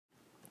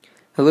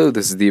Hello,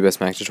 this is the Best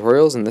Mac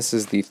Tutorials, and this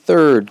is the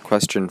third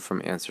question from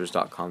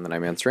Answers.com that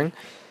I'm answering.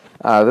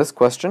 This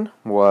question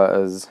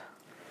was,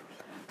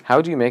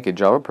 how do you make a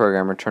Java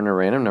program return a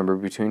random number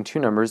between two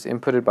numbers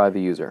inputted by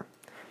the user?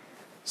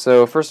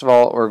 So first of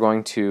all, we're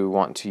going to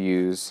want to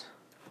use,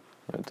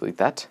 delete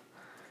that.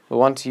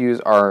 We'll want to use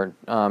our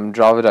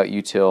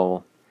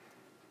java.util.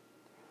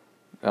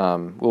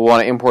 We'll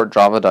want to import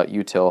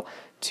java.util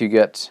to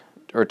get,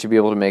 or to be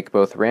able to make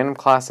both random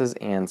classes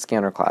and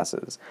scanner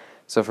classes.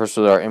 So first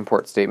with our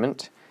import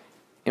statement,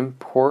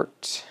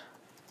 import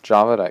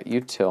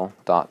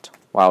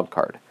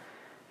java.util.wildcard.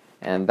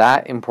 And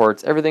that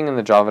imports everything in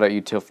the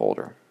java.util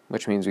folder,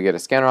 which means we get a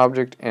scanner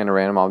object and a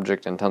random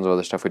object and tons of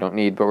other stuff we don't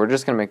need, but we're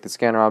just going to make the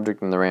scanner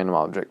object and the random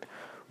object.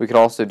 We could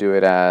also do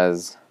it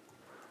as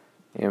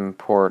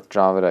import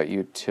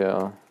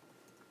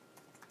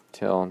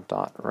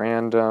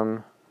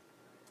java.util.random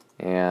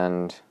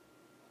and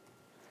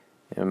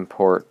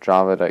import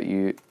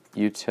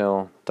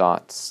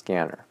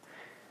java.util.scanner.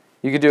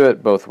 You could do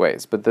it both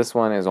ways, but this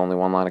one is only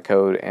one line of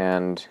code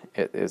and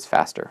it is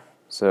faster.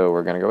 So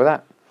we're going to go with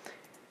that.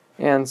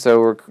 And so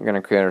we're going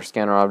to create our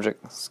scanner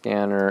object,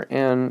 scanner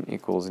in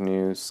equals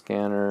new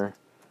scanner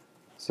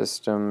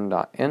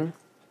system.in.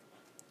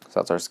 So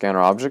that's our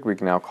scanner object. We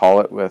can now call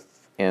it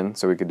with in,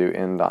 so we could do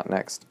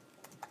in.next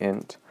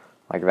int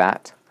like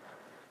that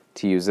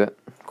to use it.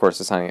 Of course,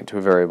 assigning it to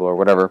a variable or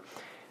whatever.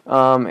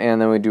 And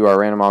then we do our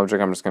random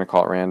object. I'm just going to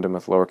call it random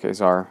with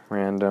lowercase r.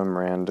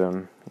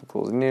 Random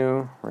equals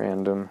new,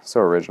 random, so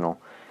original.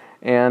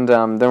 And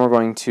then we're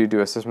going to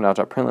do a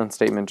system.out.println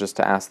statement just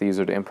to ask the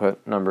user to input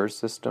numbers.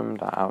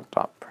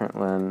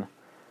 System.out.println,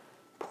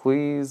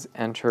 please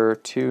enter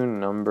two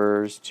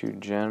numbers to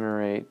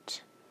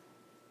generate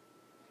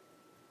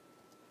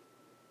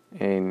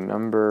a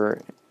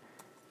number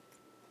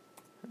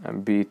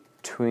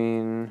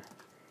between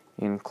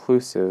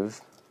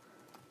inclusive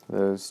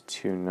those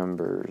two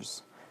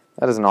numbers.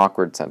 That is an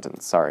awkward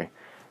sentence, sorry.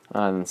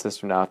 And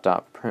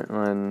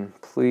system.out.println,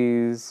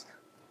 please,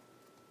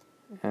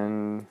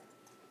 and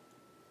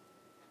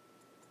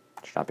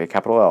should not be a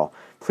capital L.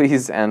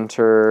 Please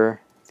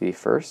enter the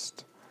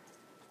first,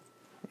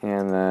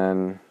 and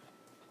then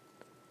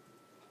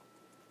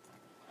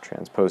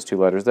transpose two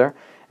letters there.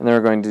 And then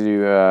we're going to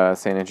do,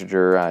 say, an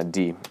integer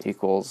d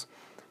equals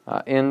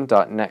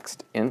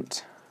in.next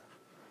int,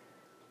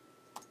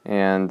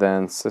 and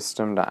then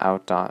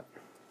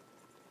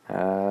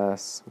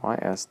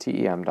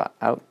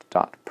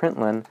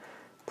system.out.system.out.println,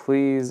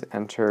 please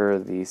enter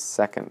the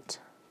second.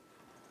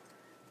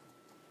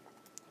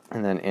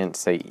 And then int,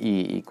 say,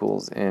 e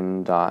equals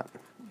in.next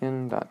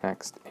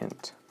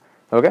int.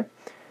 Okay?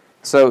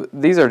 So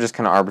these are just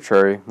kind of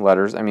arbitrary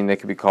letters. I mean, they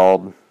could be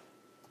called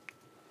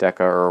deca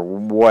or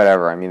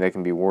whatever. I mean, they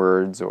can be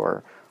words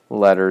or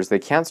letters. They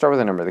can't start with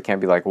a number. They can't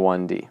be like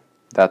 1D.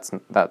 That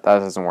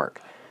doesn't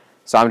work.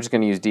 So I'm just going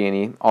to use D and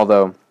E,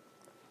 although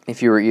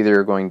if you were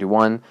either going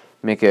to,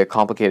 make a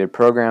complicated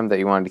program that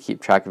you wanted to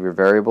keep track of your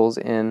variables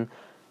in,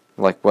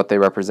 like what they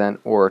represent,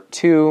 or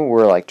 2,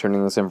 we're like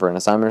turning this in for an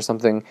assignment or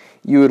something,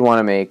 you would want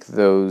to make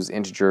those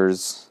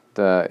integers,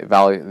 the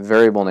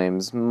variable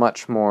names,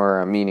 much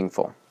more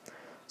meaningful.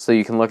 So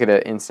you can look at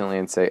it instantly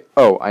and say,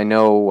 oh, I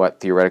know what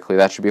theoretically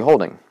that should be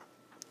holding,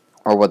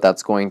 or what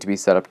that's going to be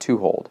set up to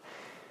hold.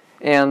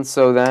 And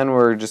so then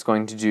we're just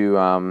going to do,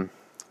 I'm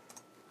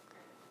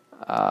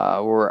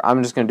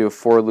just going to do a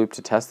for loop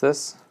to test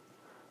this.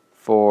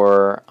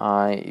 For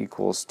I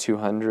equals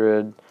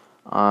 200,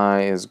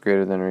 I is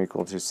greater than or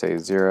equal to, say,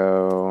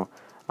 0,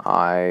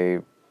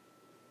 I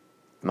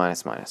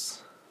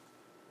minus.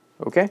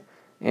 Okay?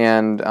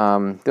 And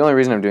the only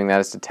reason I'm doing that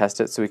is to test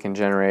it so we can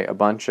generate a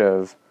bunch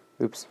of,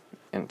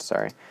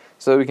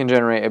 so we can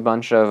generate a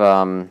bunch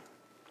of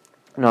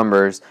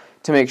numbers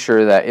to make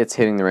sure that it's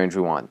hitting the range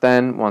we want.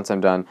 Then, once I'm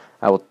done,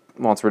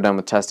 once we're done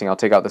with testing, I'll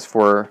take out this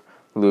for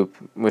loop,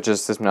 which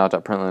is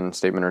system.out.println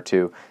statement or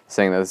 2,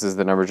 saying that this is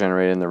the number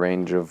generated in the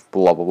range of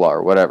blah blah blah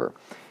or whatever.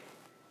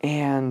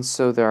 And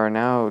so there are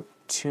now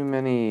too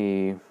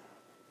many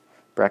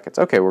brackets.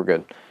 Okay, we're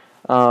good.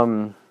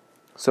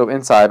 So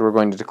inside we're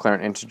going to declare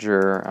an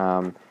integer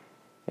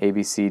a,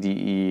 b, c,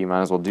 d, e,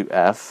 might as well do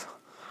f.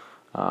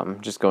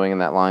 Just going in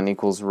that line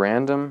equals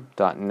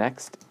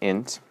random.next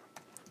int.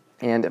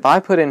 And if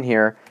I put in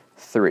here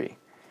 3,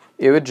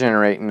 it would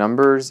generate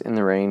numbers in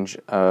the range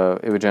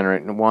of, it would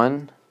generate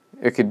 1,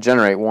 it could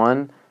generate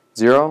 1,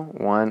 0,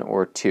 1,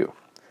 or 2.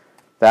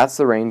 That's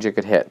the range it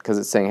could hit, because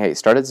it's saying, hey,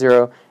 start at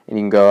 0, and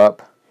you can go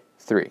up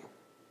 3.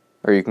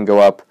 Or you can go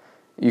up,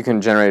 you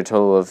can generate a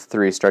total of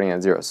 3 starting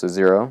at 0. So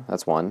 0,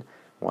 that's 1,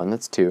 1,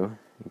 that's 2,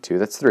 and 2,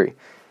 that's 3.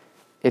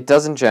 It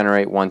doesn't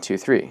generate 1, 2,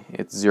 3.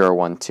 It's 0,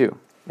 1, 2.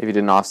 If you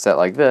did an offset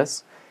like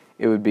this,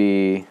 it would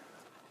be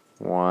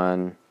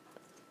 1,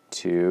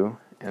 2,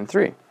 and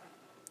 3.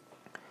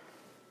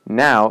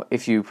 Now,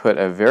 if you put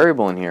a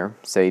variable in here,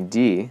 say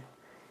d,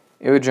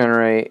 it would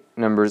generate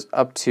numbers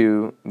up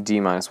to d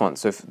minus 1.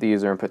 So if the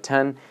user input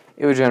 10,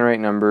 it would generate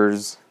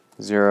numbers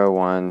 0,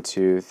 1,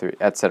 2, 3,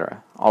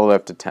 etc. all the way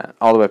up to 10,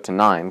 all the way up to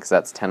 9, because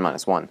that's 10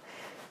 minus 1.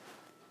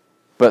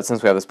 But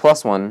since we have this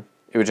plus 1,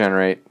 it would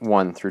generate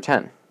 1 through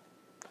 10.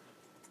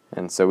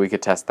 And so we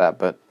could test that,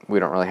 but we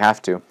don't really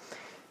have to.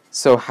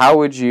 So how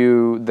would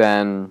you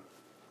then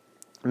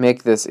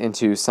make this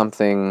into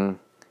something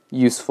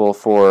useful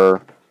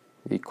for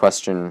the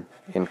question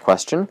in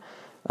question,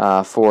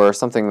 for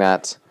something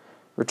that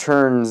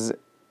returns...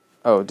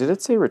 Oh, did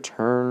it say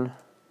return?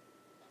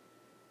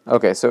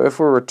 Okay, so if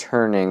we're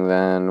returning,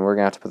 then we're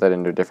going to have to put that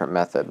into a different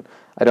method.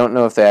 I don't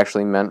know if they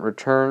actually meant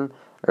return,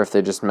 or if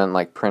they just meant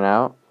like print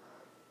out.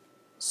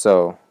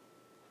 So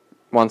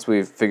once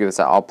we've figured this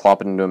out, I'll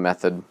plop it into a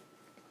method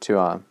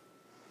to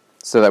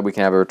so that we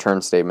can have a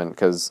return statement,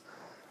 because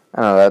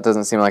I don't know, that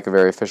doesn't seem like a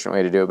very efficient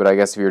way to do it, but I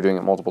guess if you're doing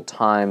it multiple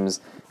times,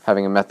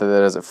 having a method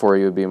that does it for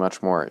you would be much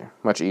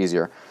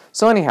easier.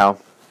 So anyhow,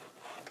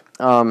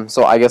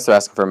 so I guess they're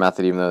asking for a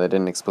method even though they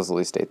didn't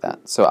explicitly state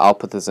that. So I'll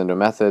put this into a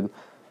method,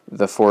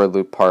 the for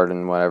loop part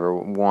and whatever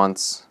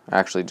once,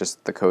 actually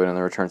just the code and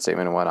the return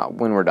statement and whatnot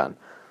when we're done.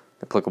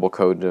 Applicable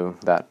code to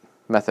that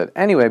method.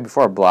 Anyway,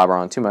 before I blabber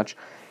on too much,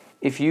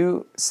 if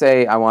you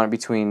say I want it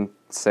between,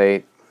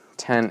 say,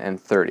 10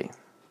 and 30,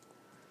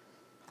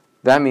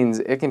 that means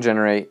it can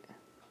generate,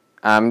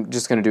 I'm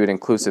just going to do it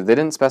inclusive. They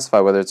didn't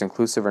specify whether it's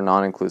inclusive or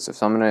non-inclusive,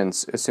 so I'm going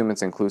to assume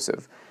it's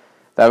inclusive.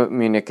 That would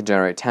mean it could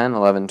generate 10,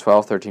 11,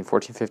 12, 13,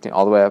 14, 15,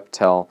 all the way up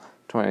till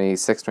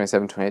 26,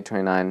 27, 28,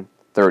 29,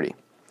 30.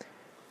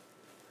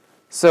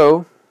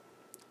 So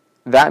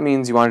that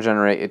means you want to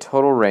generate a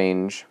total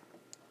range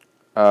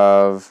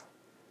of,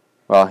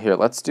 well, here,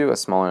 let's do a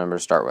smaller number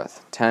to start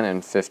with, 10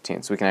 and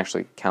 15, so we can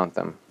actually count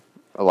them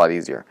a lot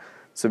easier.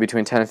 So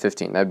between 10 and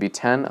 15, that would be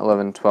 10,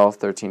 11, 12,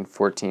 13,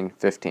 14,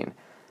 15.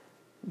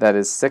 That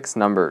is 6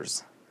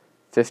 numbers.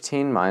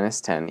 15 minus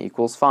 10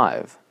 equals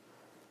 5.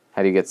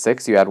 How do you get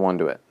 6? You add 1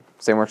 to it.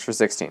 Same works for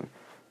 16.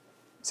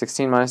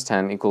 16 minus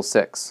 10 equals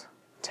 6.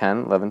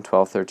 10, 11,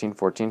 12, 13,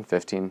 14,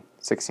 15,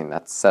 16.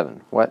 That's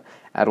 7. What?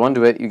 Add 1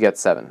 to it, you get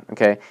 7.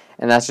 Okay?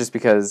 And that's just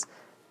because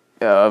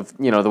of,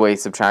 the way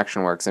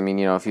subtraction works. I mean,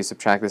 if you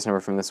subtract this number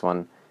from this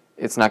one,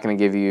 it's not going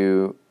to give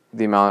you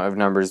the amount of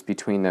numbers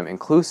between them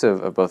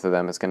inclusive of both of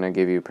them. It's going to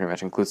give you pretty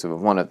much inclusive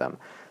of one of them.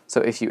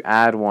 So if you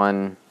add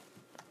 1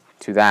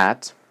 to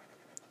that,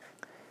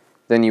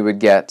 then you would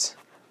get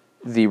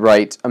the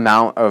right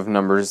amount of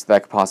numbers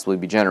that could possibly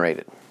be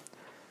generated.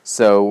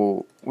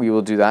 So we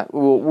will do that.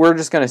 We're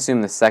just going to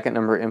assume the second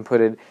number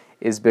inputted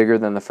is bigger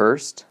than the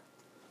first.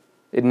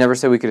 It never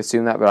said we could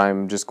assume that, but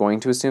I'm just going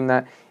to assume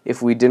that.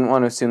 If we didn't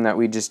want to assume that,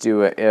 we'd just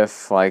do a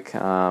if, like,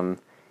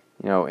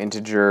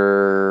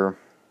 integer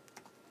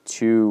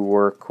to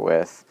work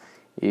with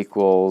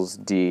equals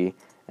d,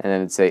 and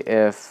then it'd say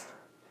if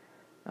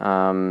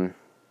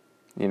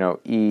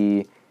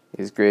e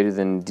is greater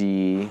than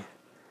d,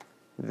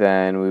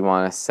 then we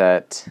want to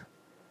set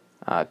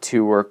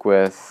to work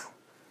with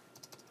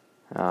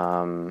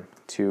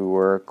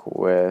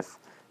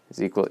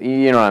is equal,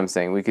 you know what I'm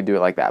saying, we could do it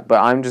like that, but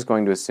I'm just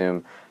going to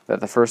assume that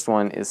the first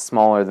one is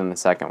smaller than the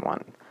second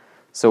one.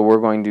 So we're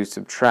going to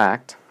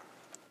subtract,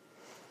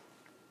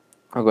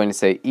 we're going to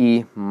say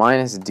e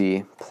minus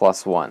d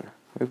plus 1.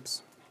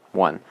 Oops,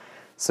 1.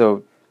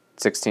 So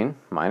 16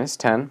 minus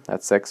 10,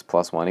 that's 6,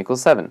 plus 1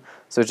 equals 7.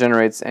 So it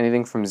generates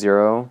anything from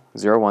 0,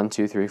 0, 1,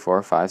 2, 3,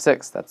 4, 5,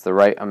 6. That's the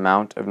right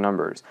amount of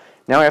numbers.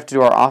 Now we have to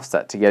do our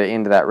offset to get it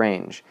into that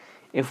range.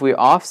 If we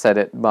offset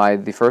it by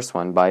the first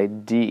one, by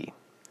d,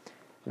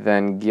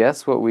 then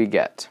guess what we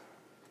get?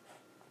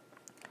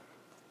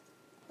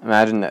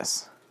 Imagine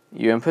this.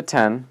 You input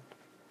 10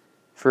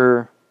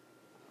 for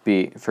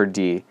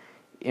d,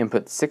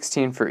 input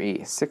 16 for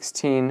e.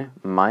 16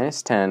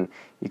 minus 10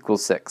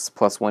 equals 6,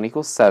 plus 1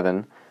 equals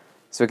 7.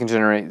 So it can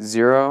generate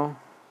 0,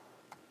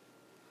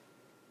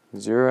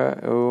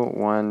 0,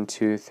 1,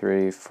 2,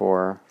 3,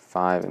 4,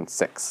 5, and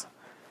 6.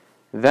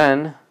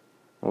 Then,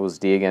 what was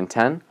d again?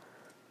 10?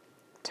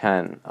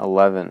 10,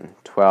 11,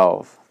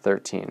 12,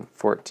 13,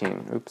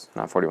 14, oops,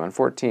 not 41,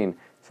 14,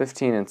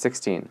 15, and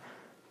 16,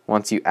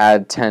 once you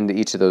add 10 to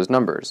each of those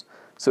numbers.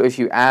 So if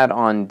you add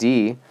on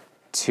d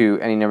to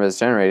any number that's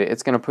generated,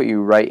 it's going to put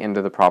you right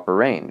into the proper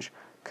range,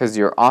 because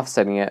you're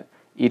offsetting it,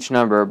 each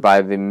number,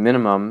 by the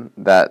minimum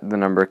that the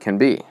number can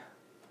be.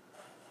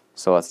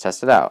 So let's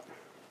test it out.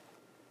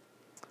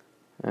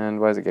 And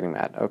why is it getting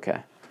mad?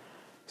 Okay.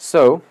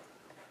 So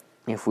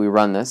if we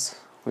run this,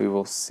 we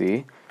will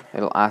see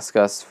it'll ask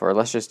us for,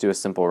 let's just do a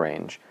simple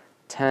range,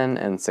 10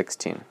 and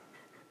 16.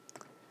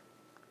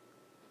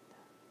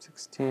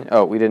 16.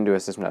 Oh, we didn't do a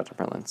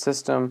system.out.println.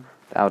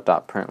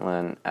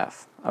 System.out.println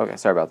f. Okay,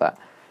 sorry about that.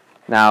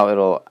 Now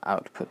it'll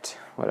output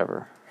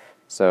whatever.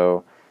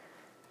 So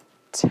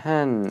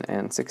 10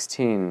 and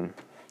 16.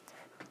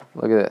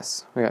 Look at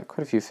this. We got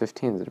quite a few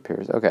 15s, it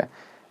appears. Okay.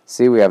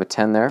 See, we have a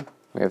 10 there.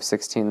 We have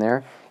 16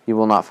 there. You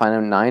will not find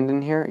a 9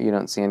 in here. You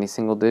don't see any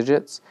single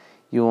digits.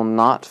 You will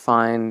not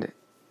find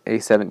a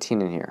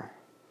 17 in here.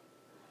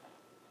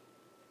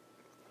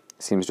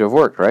 Seems to have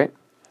worked, right?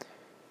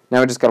 Now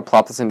we just got to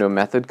plop this into a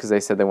method because they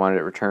said they wanted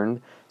it returned.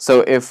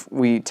 So if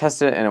we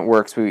test it and it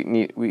works, we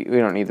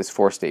don't need this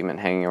for statement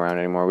hanging around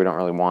anymore. We don't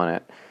really want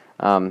it.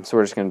 So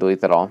we're just going to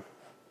delete that all.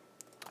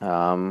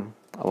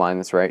 align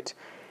this right.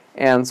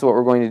 And so what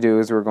we're going to do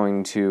is we're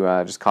going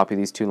to just copy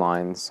these two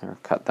lines, or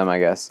cut them, I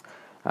guess.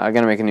 I'm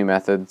going to make a new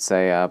method,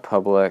 say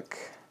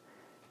public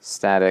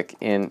static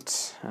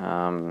int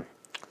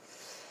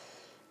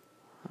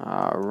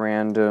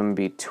random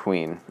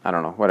between, I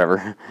don't know,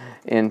 whatever,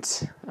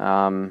 int,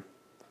 I'm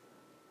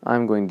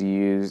going to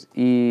use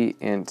e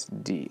int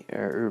d,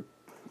 or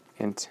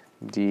int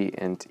d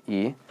int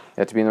e.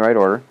 They have to be in the right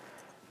order,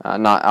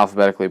 not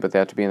alphabetically, but they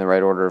have to be in the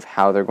right order of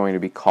how they're going to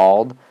be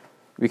called,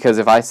 because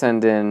if I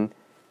send in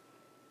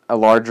a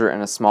larger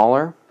and a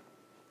smaller,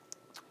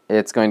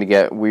 it's going to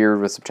get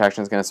weird with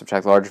subtraction. It's going to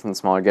subtract larger from the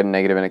smaller, get a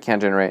negative, and it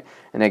can't generate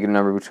a negative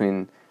number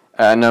between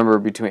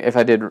if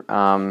I did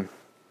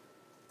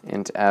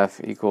int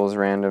f equals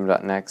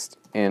random.next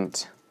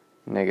int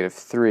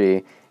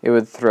 -3, it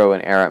would throw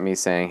an error at me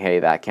saying, hey,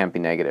 that can't be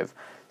negative.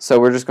 So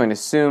we're just going to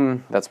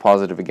assume that's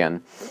positive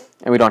again,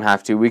 and we don't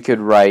have to. We could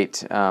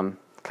write kind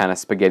of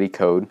spaghetti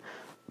code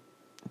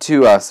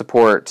to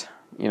support,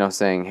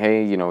 saying,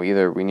 hey,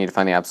 either we need to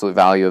find the absolute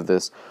value of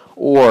this,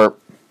 or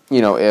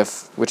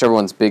if whichever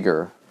one's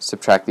bigger,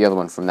 subtract the other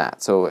one from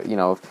that. So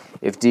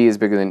if D is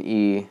bigger than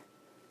E,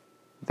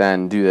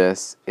 then do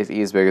this. If E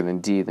is bigger than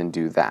D, then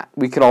do that.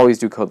 We could always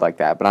do code like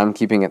that, but I'm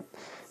keeping it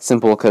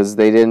simple because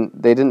they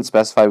didn't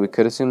specify we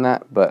could assume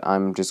that, but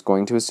I'm just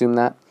going to assume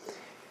that.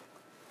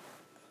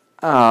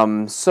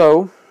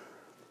 So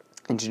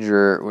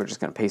integer, we're just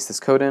going to paste this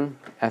code in.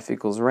 F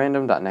equals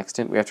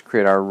random.nextInt. We have to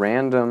create our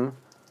random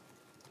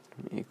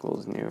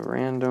equals new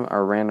random,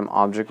 our random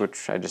object,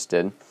 which I just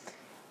did.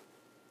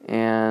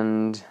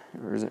 And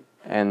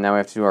now we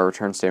have to do our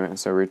return statement.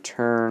 So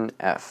return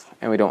F,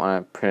 and we don't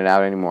want to print it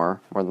out anymore,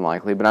 more than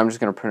likely, but I'm just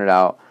going to print it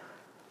out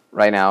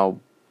right now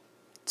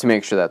to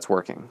make sure that's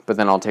working. But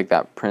then I'll take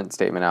that print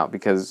statement out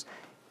because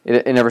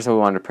it never said we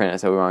wanted to print it,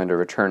 so we wanted to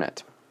return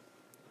it.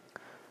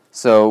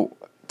 So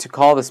to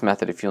call this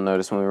method, if you'll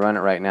notice when we run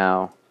it right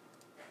now,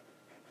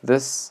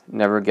 this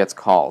never gets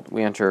called.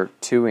 We enter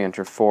 2, we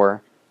enter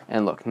 4,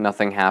 and look,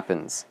 nothing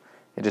happens.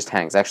 It just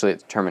hangs. Actually,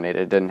 it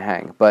terminated. It didn't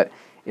hang, but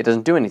it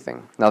doesn't do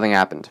anything. Nothing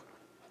happened.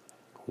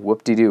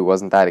 Whoop-de-doo,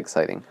 wasn't that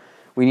exciting.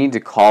 We need to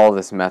call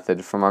this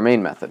method from our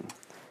main method.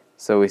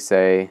 So we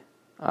say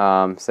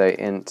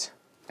int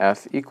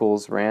f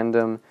equals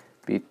random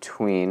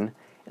between,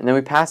 and then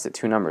we pass it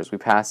two numbers. We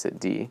pass it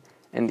d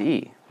and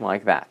e,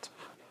 like that.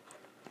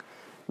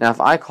 Now if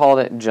I called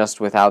it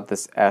just without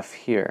this f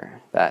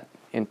here, that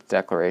int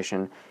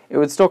declaration, it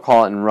would still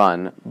call it and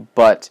run,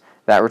 but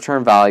that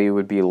return value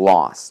would be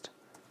lost.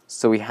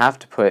 So we have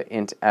to put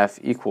int f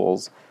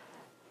equals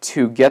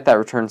to get that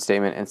return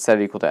statement and set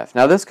it equal to f.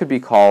 Now this could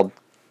be called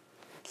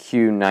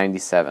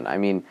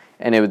Q97,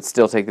 and it would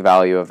still take the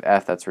value of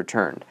f that's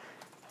returned.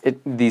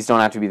 These don't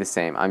have to be the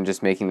same. I'm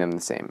just making them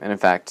the same. And in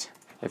fact,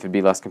 if it'd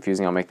be less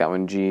confusing, I'll make that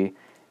one G.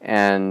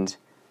 And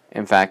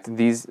in fact,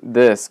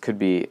 this could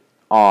be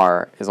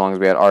R as long as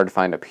we had R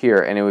defined up here,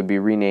 and it would be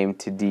renamed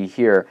to D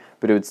here,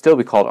 but it would still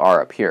be called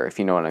R up here, if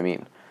you know what I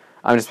mean.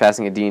 I'm just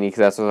passing a D and E because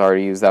that's what was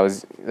already used.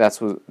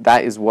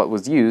 That is what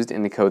was used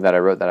in the code that I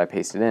wrote that I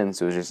pasted in,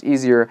 so it was just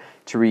easier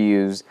to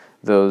reuse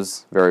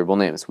those variable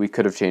names. We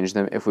could have changed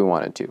them if we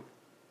wanted to,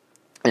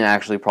 and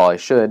actually probably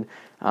should.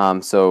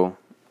 So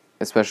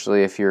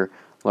especially if you're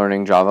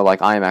learning Java,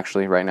 like I am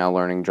actually right now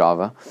learning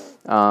Java,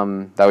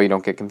 that way you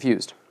don't get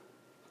confused.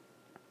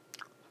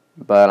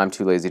 But I'm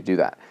too lazy to do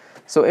that.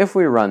 So if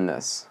we run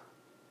this,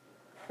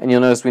 and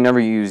you'll notice we never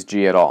use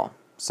G at all.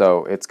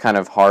 So it's kind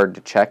of hard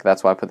to check.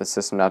 That's why I put the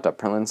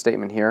system.println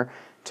statement here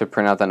to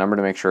print out that number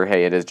to make sure,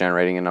 hey, it is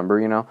generating a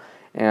number,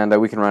 And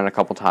we can run it a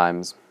couple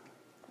times.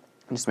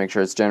 Just make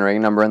sure it's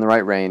generating a number in the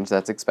right range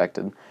that's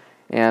expected.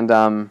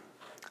 And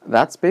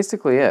that's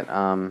basically it.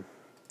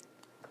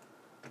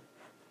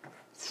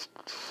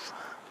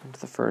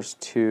 The first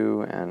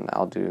two, and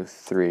I'll do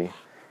 3.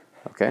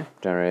 Okay,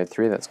 generated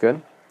 3, that's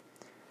good.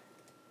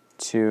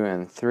 2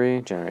 and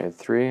 3, generated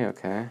 3,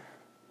 okay.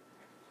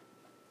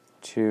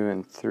 2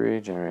 and 3,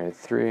 generated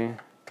 3.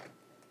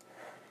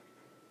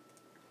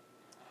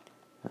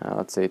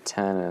 Let's say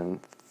 10 and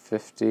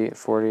 50,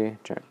 40,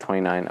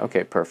 29.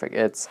 Okay, perfect.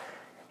 It's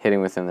hitting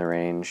within the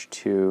range.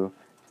 2,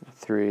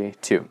 3,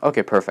 2.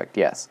 Okay, perfect,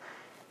 yes.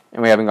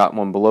 And we haven't got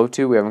one below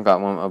 2. We haven't got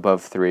one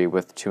above 3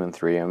 with 2 and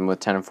 3. And with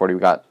 10 and 40, we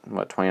got,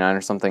 what, 29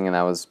 or something, and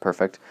that was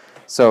perfect.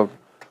 So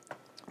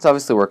it's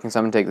obviously working, so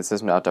I'm going to take the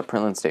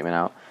system.out.println statement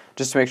out.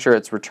 Just to make sure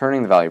it's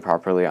returning the value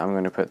properly, I'm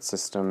going to put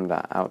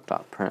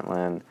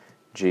system.out.println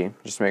G,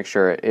 just to make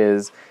sure it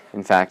is,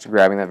 in fact,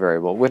 grabbing that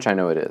variable, which I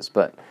know it is,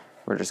 but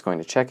we're just going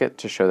to check it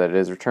to show that it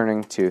is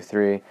returning 2,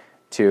 3,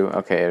 2.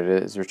 Okay, it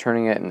is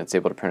returning it, and it's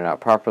able to print it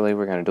out properly.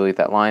 We're going to delete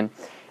that line.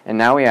 And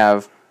now we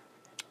have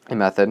a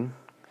method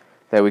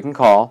that we can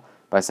call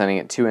by sending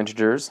it 2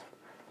 integers.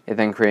 It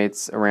then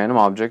creates a random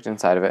object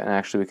inside of it, and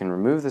actually we can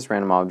remove this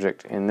random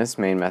object in this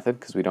main method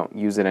because we don't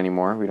use it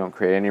anymore. We don't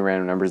create any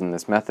random numbers in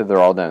this method. They're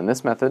all done in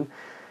this method.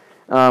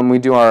 We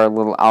do our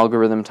little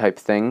algorithm type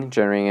thing,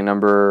 generating a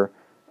number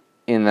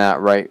in that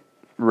right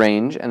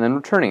range and then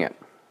returning it.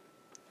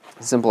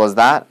 Simple as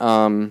that.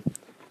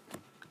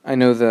 I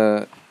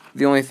know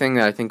The only thing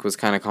that I think was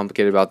kind of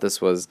complicated about this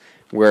was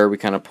where we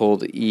kind of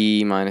pulled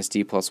e minus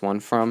d plus 1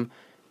 from.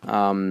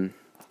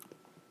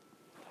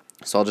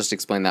 So I'll just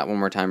explain that one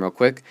more time real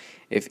quick.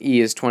 If e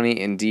is 20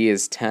 and d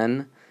is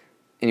 10,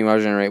 and you want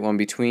to generate one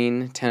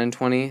between 10 and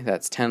 20,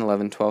 that's 10,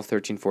 11, 12,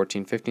 13,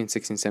 14, 15,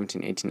 16,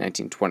 17, 18,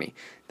 19, 20.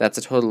 That's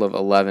a total of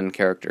 11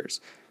 characters.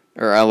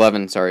 Or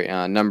 11, sorry,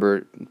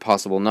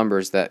 possible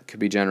numbers that could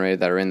be generated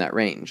that are in that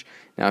range.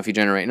 Now if you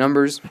generate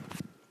numbers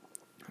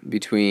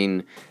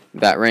between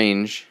that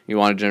range, you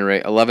want to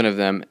generate 11 of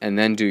them and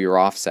then do your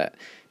offset.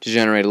 To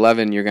generate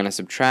 11, you're going to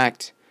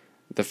subtract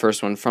the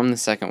first one from the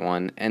second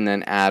one and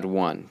then add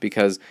 1,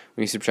 because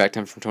when you subtract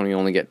 10 from 20 you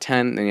only get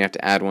 10, then you have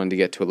to add 1 to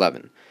get to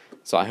 11.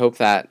 So I hope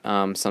that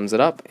sums it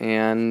up,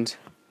 and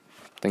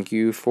thank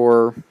you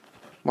for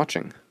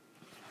watching.